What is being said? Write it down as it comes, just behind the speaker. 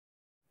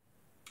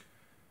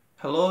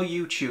Hello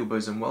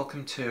YouTubers and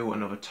welcome to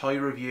another toy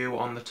review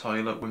on the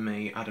toilet with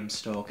me, Adam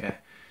Stoker.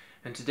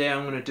 And today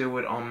I'm going to do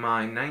it on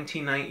my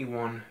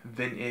 1991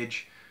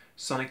 vintage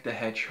Sonic the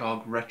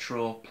Hedgehog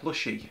retro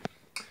plushie.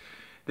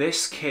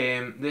 This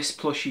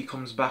plushie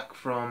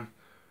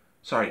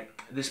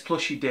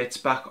dates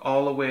back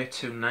all the way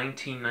to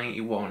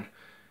 1991,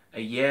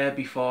 a year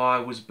before I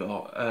was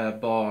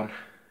born,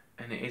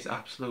 and it is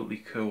absolutely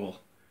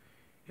cool.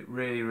 It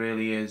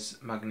really is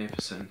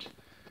magnificent.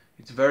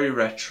 It's very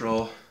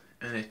retro.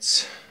 And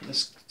let's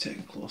take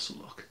a closer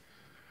look.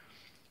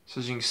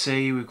 So as you can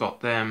see, we've got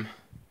them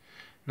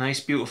nice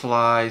beautiful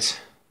eyes.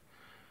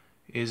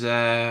 His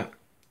fur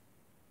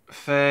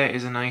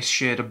is a nice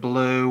shade of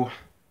blue,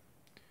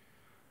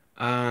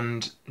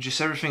 and just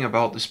everything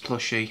about this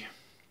plushie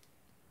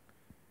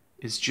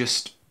is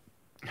just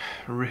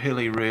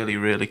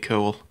really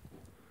cool.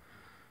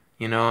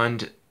 You know,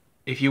 and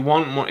if you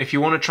want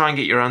to try and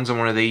get your hands on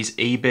one of these,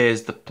 eBay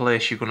is the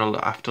place you're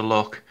gonna have to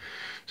look.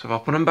 So if I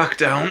put them back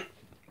down.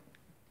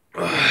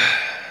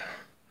 If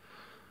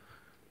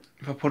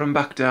I put him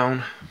back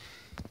down,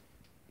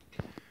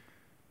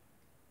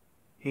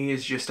 he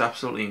is just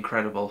absolutely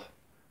incredible.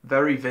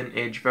 Very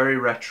vintage, very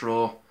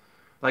retro.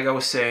 Like I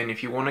was saying,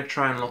 if you want to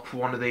try and look for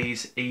one of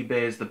these,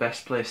 eBay is the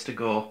best place to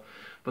go.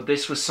 But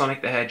this was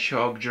Sonic the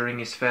Hedgehog during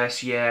his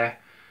first year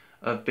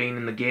of being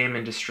in the game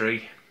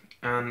industry,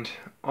 and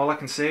all I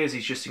can say is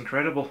he's just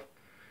incredible.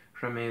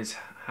 From his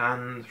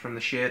hand, from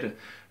the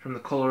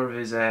colour of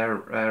his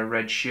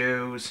red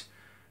shoes,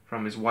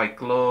 from his white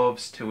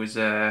gloves to his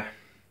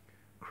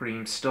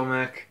cream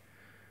stomach,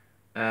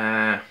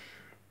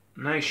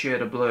 nice shade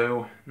of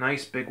blue,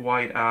 nice big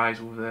white eyes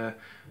with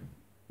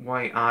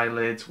white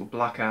eyelids with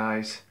black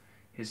eyes,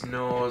 his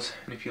nose,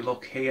 and if you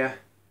look here,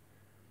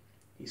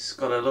 he's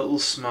got a little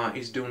smirk,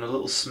 he's doing a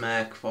little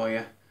smirk for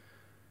you,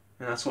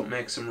 and that's what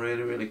makes him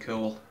really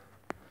cool.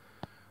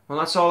 Well,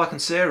 that's all I can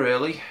say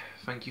really.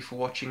 Thank you for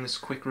watching this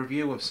quick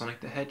review of Sonic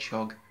the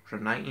Hedgehog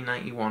from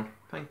 1991.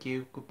 Thank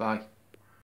you, goodbye.